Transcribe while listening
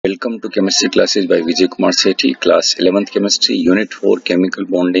Welcome to chemistry classes by Vijay Kumar Sethi, class 11th chemistry, unit 4 chemical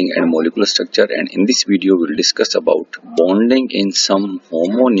bonding and molecular structure, and in this video we will discuss about bonding in some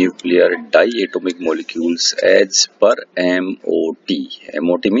homonuclear diatomic molecules as per MOT.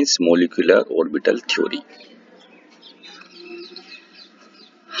 MOT means molecular orbital theory.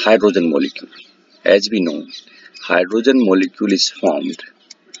 Hydrogen molecule. As we know, hydrogen molecule is formed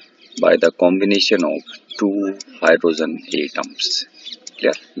by the combination of two hydrogen atoms.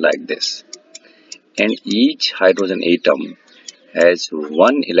 Clear? Like this. And each hydrogen atom has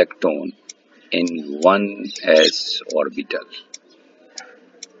one electron in one s orbital.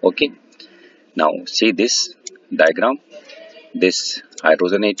 Okay. Now see this diagram. This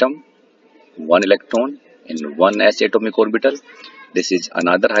hydrogen atom, one electron in one s atomic orbital. This is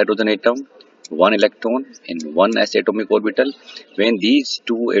another hydrogen atom, one electron in one s atomic orbital. When these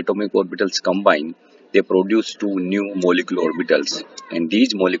two atomic orbitals combine, they produce two new molecular orbitals, and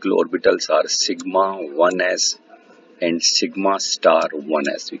these molecular orbitals are sigma 1s and sigma star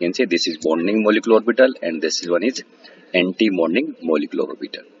 1s. We can say this is bonding molecular orbital and this one is anti-bonding molecular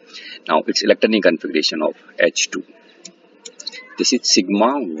orbital. Now its electronic configuration of H2. This is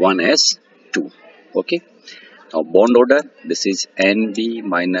sigma 1s2. Okay. Now bond order, this is Nb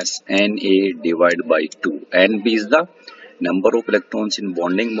minus Na divided by 2. Nb is the number of electrons in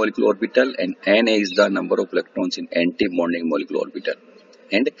bonding molecular orbital and Na is the number of electrons in anti-bonding molecular orbital.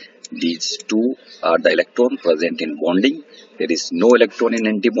 And these two are the electron present in bonding. There is no electron in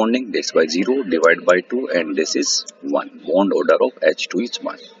anti-bonding, that's why 0 divided by 2, and this is 1. Bond order of H2 is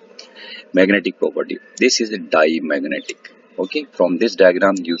 1. Magnetic property. This is a dimagnetic. Okay, from this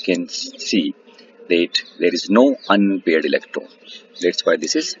diagram you can see that there is no unpaired electron. That's why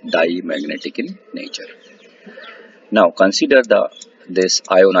this is dimagnetic in nature. Now consider this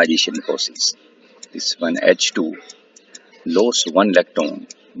ionization process. This one H2 loses one electron,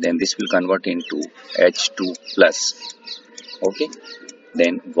 then this will convert into H2 plus. Okay,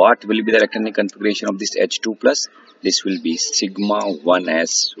 then what will be the electronic configuration of this H2 plus? This will be sigma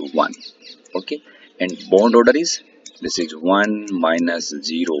 1s1. Okay, and bond order is, this is 1 minus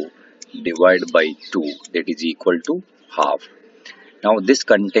 0 divided by 2, that is equal to half. Now this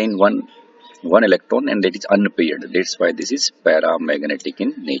contains one electron and that is unpaired, that's why this is paramagnetic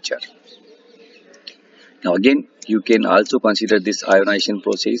in nature. Now again you can also consider this ionization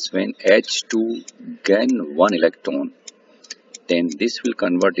process. When H2 gain one electron, then this will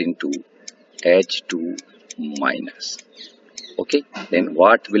convert into H2 minus. Okay, then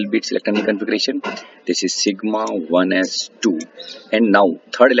what will be its electronic configuration? This is sigma 1s2, and now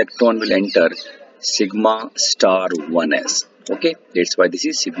third electron will enter sigma star 1s. Okay, that's why this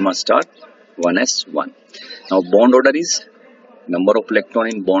is sigma star 1s1. Now bond order is number of electron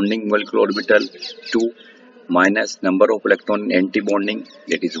in bonding molecular orbital 2 minus number of electron in anti-bonding,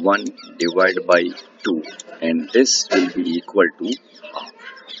 that is 1 divided by 2, and this will be equal to half.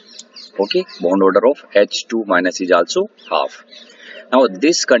 Okay, bond order of H2 minus is also half. Now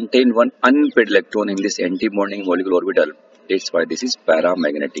this contains one unpaired electron in this anti-bonding molecular orbital, that's why this is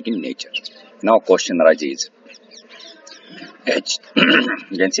paramagnetic in nature. Now question arises,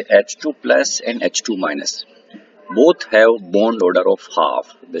 you can say H2 plus and H2 minus both have bond order of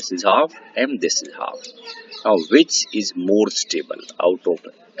half. This is half and this is half. Now which is more stable out of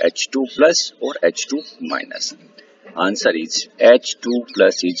H2 plus or H2 minus? Answer is H2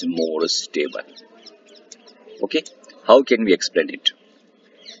 plus is more stable. Okay, how can we explain it?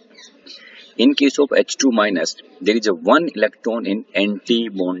 In case of H2 minus, there is a one electron in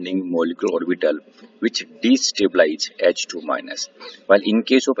anti-bonding molecular orbital which destabilizes H2 minus, while in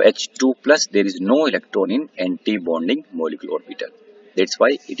case of H2 plus there is no electron in anti-bonding molecular orbital. That's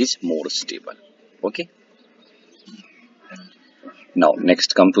why it is more stable. Okay. Now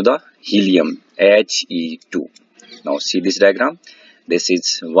next come to the helium, He2. Now see this diagram. This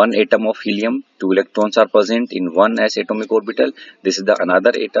is one atom of helium, two electrons are present in one s atomic orbital. This is the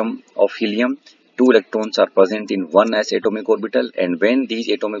another atom of helium, two electrons are present in one s atomic orbital, and when these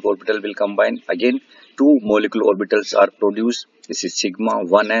atomic orbital will combine, again two molecular orbitals are produced. This is sigma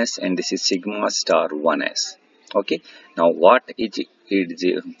 1s and this is sigma star 1s. Okay, now what is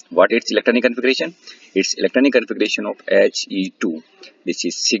its electronic configuration? Its electronic configuration of He2, this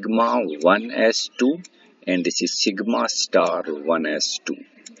is sigma 1s2 and this is sigma star 1s2.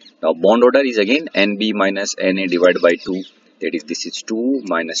 Now bond order is again Nb minus Na divided by 2, that is this is 2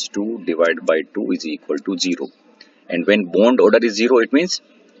 minus 2 divided by 2 is equal to 0, and when bond order is 0, it means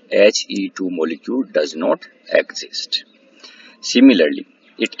He2 molecule does not exist. Similarly,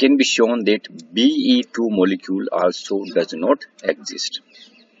 it can be shown that Be2 molecule also does not exist.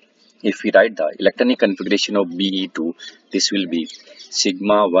 If we write the electronic configuration of Be2, this will be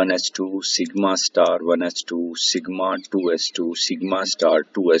sigma 1s2, sigma star 1s2, sigma 2s2, sigma star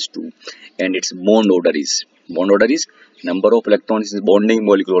 2s2, and its bond order is number of electrons in bonding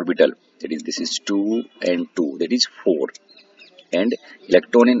molecular orbital. That is, this is 2 and 2, that is 4. And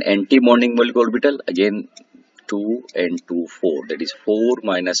electron in anti-bonding molecular orbital, again 2 and 2, 4, that is 4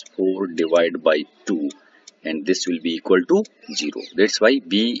 minus 4 divided by 2, and this will be equal to 0. That's why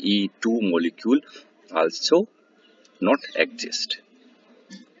Be2 molecule also not exist.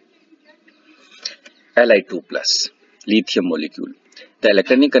 Li2 plus lithium molecule. The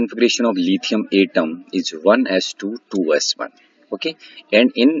electronic configuration of lithium atom is 1s2 2s1. Okay,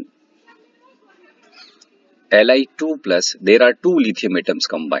 and in Li2 plus there are two lithium atoms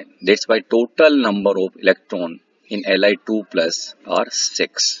combined. That's why total number of electron in Li2 plus are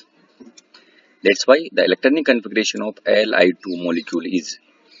 6. That's why the electronic configuration of Li2 molecule is,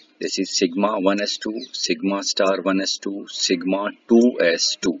 this is sigma 1s2, sigma star 1s2, sigma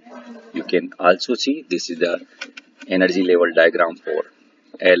 2s2. You can also see this is the energy level diagram for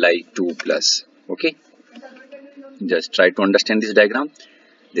Li2 plus. Okay, just try to understand this diagram.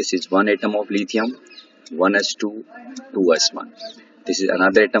 This is one atom of lithium, 1s2, 2s1. This is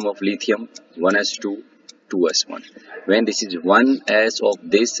another atom of lithium, 1s2, 2s1. When this is 1s of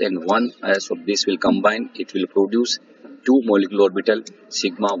this and 1s of this will combine, it will produce two molecular orbital,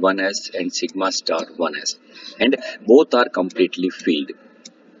 sigma 1s and sigma star 1s, and both are completely filled.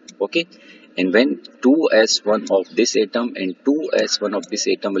 Okay, and when 2s1 of this atom and 2s1 of this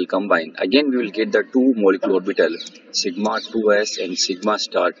atom will combine, again we will get the two molecular orbital, sigma 2s and sigma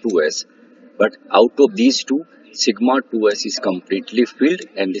star 2s, but out of these two, sigma 2s is completely filled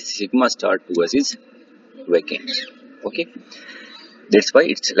and this sigma star 2s is vacant. Okay, that's why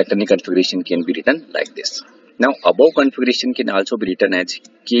its electronic configuration can be written like this. Now above configuration can also be written as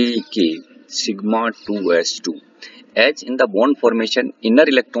Kk sigma 2s2, as in the bond formation inner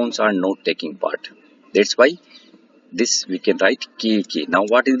electrons are not taking part. That's why this we can write Kk. Now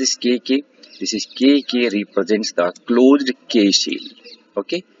what is this Kk? This is Kk represents the closed K shell.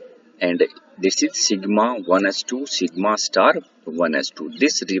 Okay, and this is sigma 1s2, sigma star 1s2.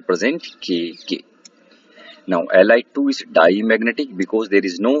 This represents Kk. Now Li2 is dimagnetic because there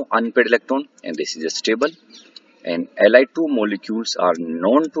is no unpaired electron, and this is stable. And Li2 molecules are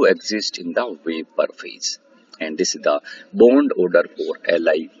known to exist in the vapor phase. And this is the bond order for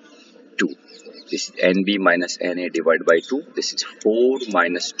Li2. This is Nb minus Na divided by 2. This is 4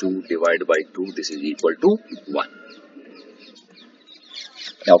 minus 2 divided by 2. This is equal to 1.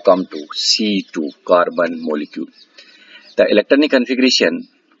 Now come to C2, carbon molecule. The electronic configuration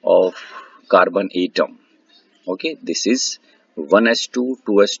of carbon atom. Okay, this is 1s2,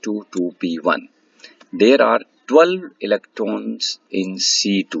 2s2, 2p1. There are 12 electrons in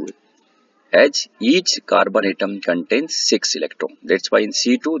C2, as each carbon atom contains 6 electrons. That's why in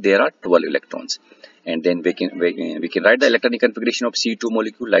C2 there are 12 electrons. And then we can write the electronic configuration of C2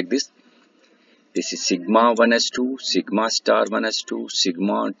 molecule like this. This is sigma 1s2, sigma star 1s2,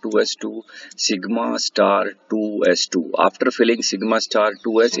 sigma 2s2, sigma star 2s2. After filling sigma star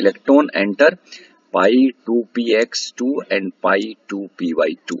 2s, electron enter pi 2px2 and pi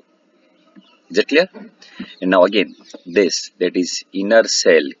 2py2. Is that clear? And now again, this, that is inner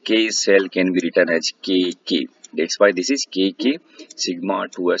cell, K cell can be written as Kk. That's why this is Kk sigma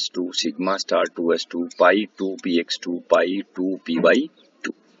 2s2, sigma star 2s2, pi 2px2, pi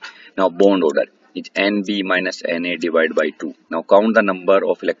 2py2. Now bond order is Nb minus Na divided by 2. Now count the number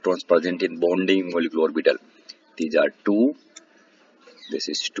of electrons present in bonding molecular orbital. These are 2, this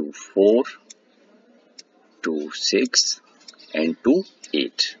is 2, 4, 2, 6 and 2,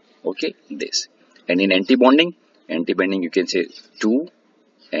 8. Okay, this. And in anti-bonding you can say 2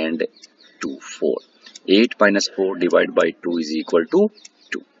 and 2, 4. 8 minus 4 divided by 2 is equal to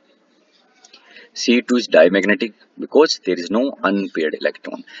 2. C2 is dimagnetic because there is no unpaired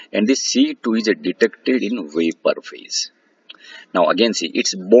electron, and this C2 is detected in vapor phase. Now again see,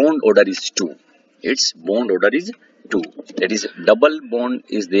 its bond order is 2. Its bond order is 2. That is, double bond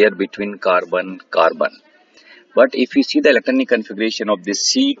is there between carbon. But if you see the electronic configuration of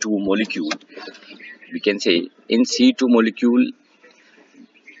this C2 molecule, we can say in C2 molecule,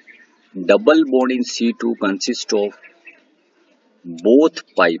 double bond in C2 consists of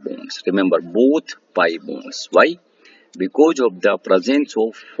both pi bonds. Remember, both pi bonds. Why? Because of the presence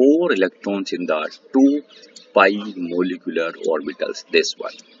of 4 electrons in the 2 pi molecular orbitals. This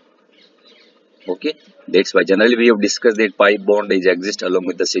one. Okay, that's why generally we have discussed that pi bond is exist along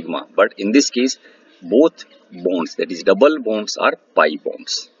with the sigma. But in this case, both bonds, that is double bonds, are pi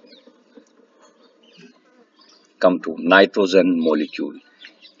bonds. Come to nitrogen molecule.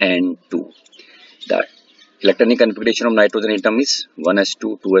 N2. The electronic configuration of nitrogen atom is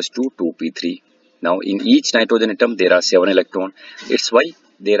 1s2, 2s2, 2p3. Now in each nitrogen atom there are 7 electrons. It's why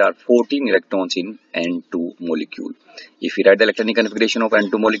there are 14 electrons in N2 molecule. If we write the electronic configuration of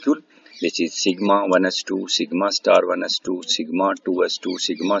N2 molecule, this is sigma 1s2, sigma star 1s2, sigma 2s2,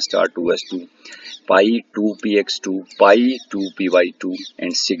 sigma star 2s2, pi 2px2, pi 2py2,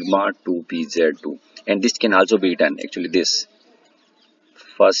 and sigma 2pz2. And this can also be written, actually this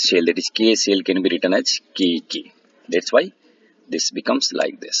first shell, that is K shell, can be written as KK. That's why this becomes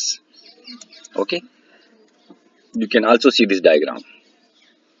like this. Okay. You can also see this diagram.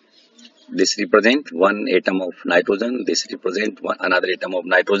 This represent one atom of nitrogen, this represent another atom of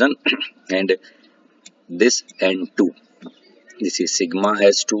nitrogen, and this N2. This is sigma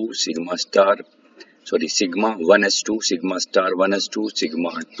S2, sigma star, sorry, sigma 1s2, sigma star 1s2, sigma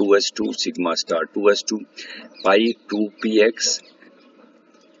 2s2, sigma star 2s2, pi 2px,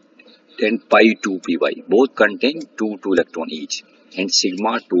 and pi 2py. Both contain 2 electron each, and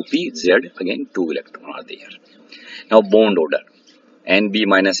sigma 2pz, again 2 electron are there. Now bond order. Nb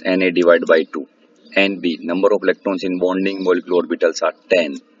minus Na divided by 2. Nb, number of electrons in bonding molecular orbitals are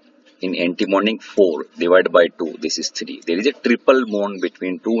 10. In anti-bonding 4 divided by 2, this is 3. There is a triple bond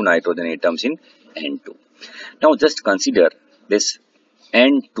between two nitrogen atoms in N2. Now just consider this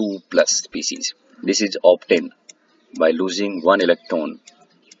N2 plus species. This is obtained by losing one electron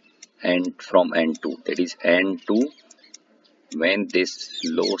and from N2. That is N2, when this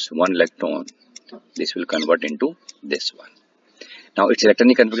loses one electron, this will convert into this one. Now its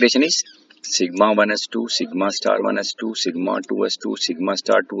electronic configuration is sigma 1s2, sigma star 1s2, sigma 2s2, sigma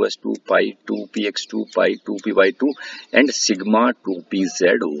star 2s2, pi 2px2, pi 2py2, and sigma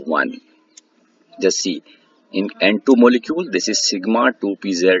 2pz1. Just see, in N2 molecule, this is sigma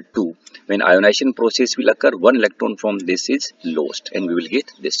 2pz2. When ionization process will occur, one electron from this is lost, and we will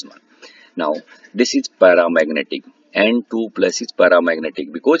get this one. Now this is paramagnetic. N2 plus is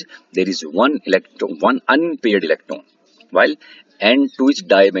paramagnetic because there is one electron, one unpaired electron, while N2 is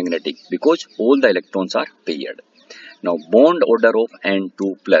diamagnetic because all the electrons are paired. Now bond order of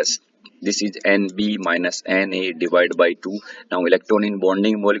N2 plus, this is Nb minus Na divided by 2. Now electron in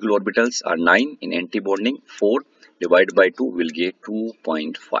bonding molecular orbitals are 9, in anti-bonding 4 divided by 2 will get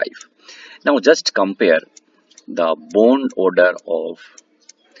 2.5. Now just compare the bond order of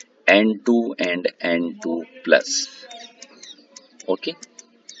N2 and N2 plus. Okay,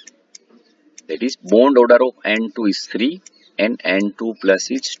 that is bond order of N2 is 3 and N2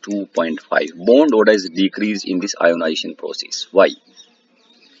 plus is 2.5. Bond order is decreased in this ionization process. Why?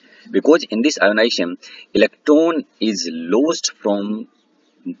 Because in this ionization, electron is lost from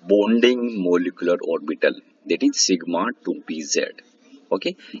bonding molecular orbital, that is sigma 2pz.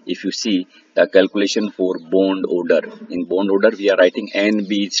 Okay, if you see the calculation for bond order, in bond order we are writing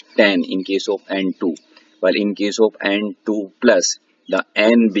Nb is 10 in case of N2, while in case of N2 plus the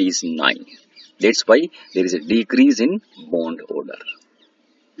Nb is 9. That's why there is a decrease in bond order.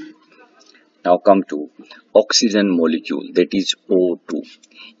 Now come to oxygen molecule, that is O2.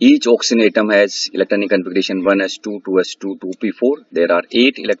 Each oxygen atom has electronic configuration 1s2, 2s2, 2p4. There are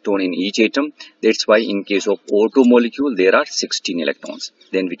 8 electrons in each atom. That's why in case of O2 molecule there are 16 electrons.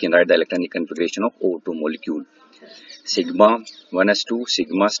 Then we can write the electronic configuration of O2 molecule. Sigma 1s2,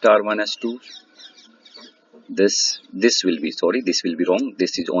 sigma star 1s2. This will be wrong.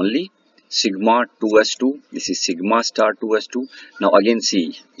 This is only sigma 2s2, this is sigma star 2s2. Now again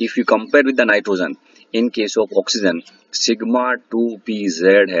see, if you compare with the nitrogen, in case of oxygen, sigma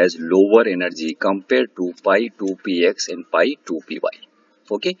 2pz has lower energy compared to pi 2px and pi 2py.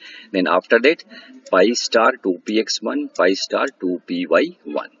 Okay, then after that pi star 2px1, pi star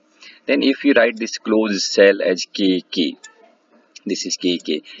 2py1. Then if you write this closed cell as kk, this is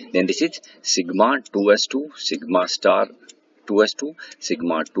kk, then this is sigma 2s2, sigma star 2s2,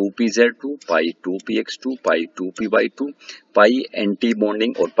 sigma 2pz2, pi 2px2, pi 2py2, pi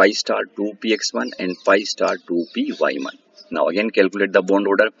anti-bonding or pi star 2px1 and pi star 2py1. Now again calculate the bond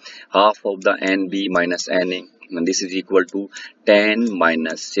order. Half of the Nb minus Na, and this is equal to 10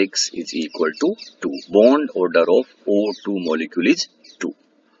 minus 6 is equal to 2. Bond order of O2 molecule is 2.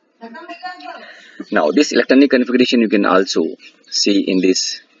 Now this electronic configuration you can also see in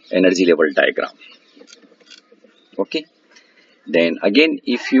this energy level diagram. Okay. Then again,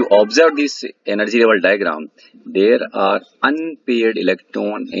 if you observe this energy level diagram, there are unpaired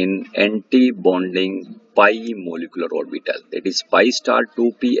electron in anti-bonding pi molecular orbital. That is pi star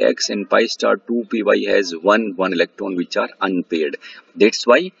 2px and pi star 2py has one electron which are unpaired. That's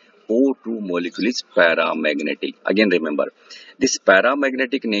why O2 molecule is paramagnetic. Again remember, this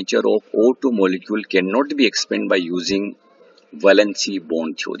paramagnetic nature of O2 molecule cannot be explained by using valency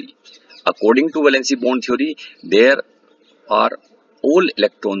bond theory. According to valency bond theory, there are all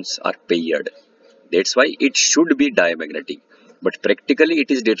electrons are paired. That's why it should be diamagnetic. But practically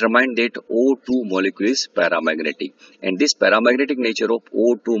it is determined that O2 molecule is paramagnetic, and this paramagnetic nature of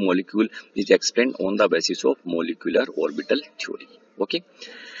O2 molecule is explained on the basis of molecular orbital theory. Okay.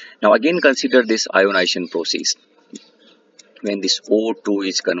 Now again consider this ionization process when this O2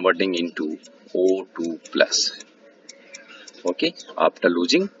 is converting into O2 plus. Okay, after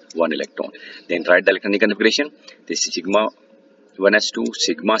losing one electron, then write the electronic configuration. This is sigma 1s2,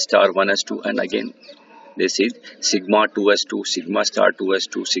 sigma star 1s2, and again this is sigma 2s2, sigma star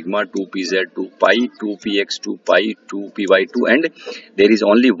 2s2, sigma 2pz2, pi 2px2, pi 2py2, and there is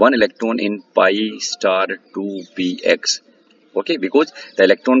only one electron in pi star 2px. Okay, because the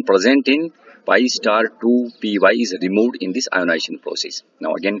electron present in pi star 2py is removed in this ionization process.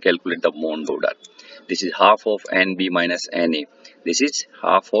 Now again calculate the bond order. This is half of Nb minus Na. This is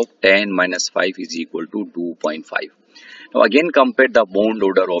half of 10 minus 5 is equal to 2.5. Now again compare the bond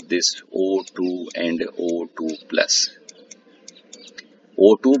order of this O2 and O2 plus.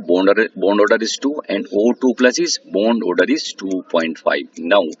 O2 bond order is 2 and O2 plus is bond order is 2.5.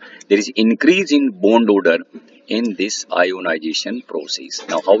 Now there is increase in bond order in this ionization process.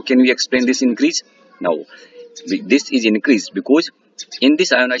 Now how can we explain this increase? Now this is increased because in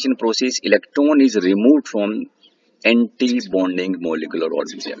this ionization process electron is removed from anti-bonding molecular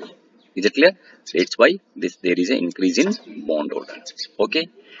orbital. Is it clear? That's why there is an increase in bond order. Okay.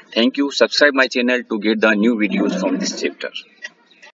 Thank you. Subscribe my channel to get the new videos from this chapter.